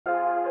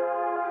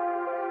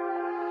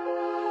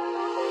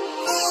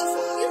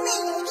Yeah,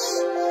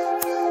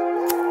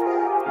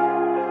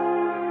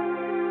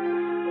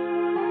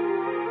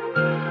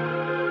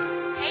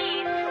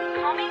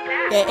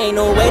 ain't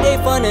no way they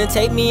finna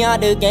take me out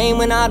the game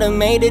when I done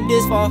made it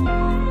this far.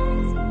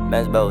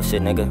 Bandzbebo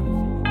shit, nigga.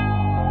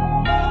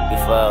 Be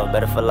for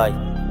better for life.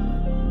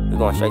 We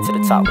going straight to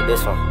the top with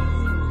this one.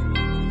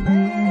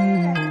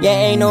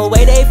 Yeah, ain't no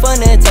way they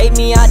finna take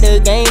me out the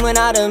game when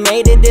I done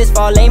made it this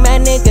far. Lame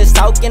ass niggas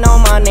talking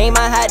on my name,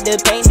 I had to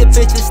paint the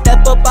picture.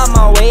 Step up out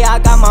my way, I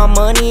got my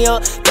money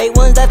up. Fake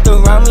ones that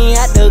around me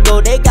had to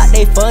go, they got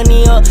they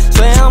funny up.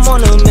 Swear I'm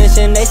on a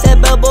mission, they said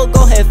Bebo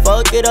go ahead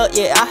fuck it up.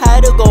 Yeah, I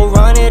had to go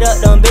run it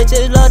up. Them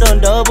bitches love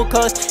them double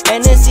cuss,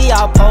 and then see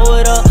I pull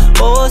it up.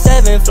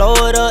 407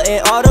 Florida,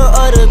 and all the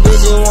other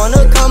bitches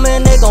wanna come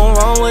and they gon'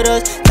 run with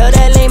us. Tell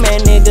that lame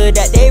ass nigga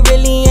that they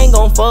really ain't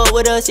gon' fuck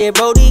with us. Yeah,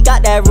 Brody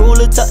got that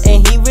ruler tuck,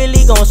 and he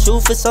really gon' shoot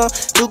for some.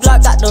 Two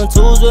Glock got them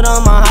tools with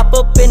him, I hop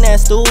up in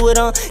that stool with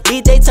him.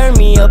 DJ turn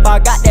me up, I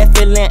got that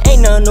feeling,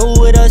 ain't nothing new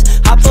with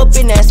us. Hop up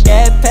in that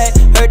scat pack,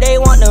 heard they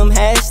want them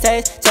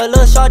hashtags. Tell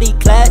lil' shorty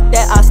clap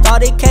that, I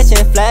started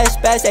catching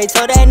flashbacks. They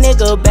told that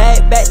nigga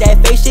back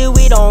that face shit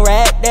we don't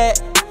rap that.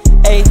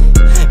 Ayy,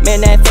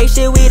 man, that fake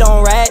shit we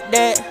don't rap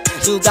that.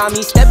 You got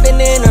me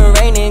stepping in the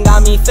rain and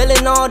got me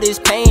feeling all this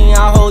pain.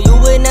 I hope you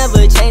would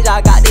never change,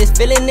 I got this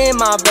feeling in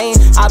my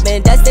veins. I've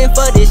been destined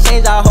for this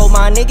change, I hope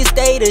my niggas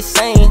stay the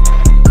same.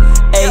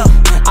 Ayy,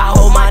 I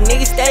hope my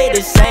niggas stay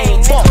the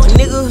same. Fuck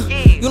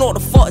nigga, you know what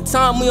the fuck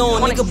time we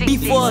on, nigga.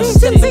 Beef for us,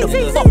 step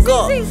the fuck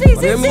up. You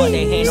hear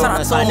me?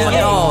 Shout out to all my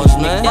dogs,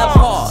 man.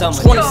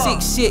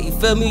 26 shit, you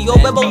feel me? Yo,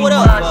 Bebo, what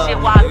up?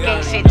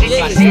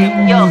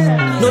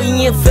 Yeah. No, you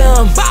ain't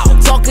film.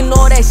 Talking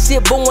all that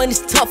shit, but when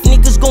it's tough,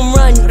 niggas gon'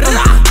 run.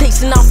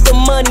 Chasing off the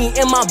money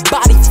and my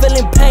body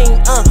feeling pain.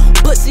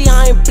 Pussy,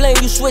 I ain't playing.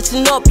 You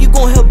switching up, you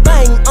gon' hear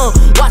bang.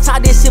 Watch how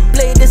this shit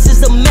play. This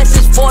is a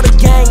message for the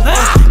gang.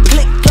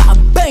 Click, clap,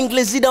 bang,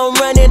 Glizzy don't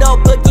run it up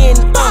again.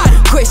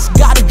 Chris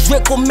got a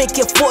drink, we'll make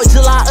it 4th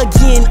of July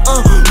again.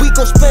 We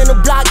gon' spin the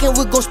block and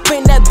we gon'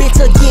 spin that bitch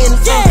again.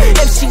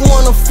 If she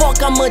wanna fuck,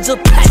 I'ma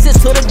just pass it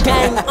to the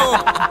gang.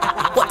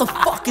 What the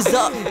fuck is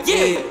up?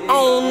 Yeah, I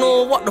don't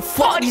know what the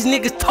fuck these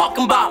niggas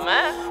talking about,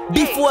 man.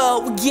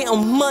 Before we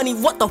getting money,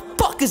 what the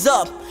fuck is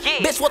up?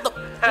 Bitch, what the,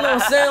 you know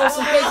what I'm saying? On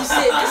some crazy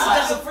shit. This is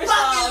just a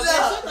freestyle.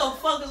 What the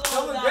fuck is up?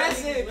 Come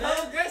aggressive,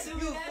 come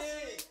aggressive.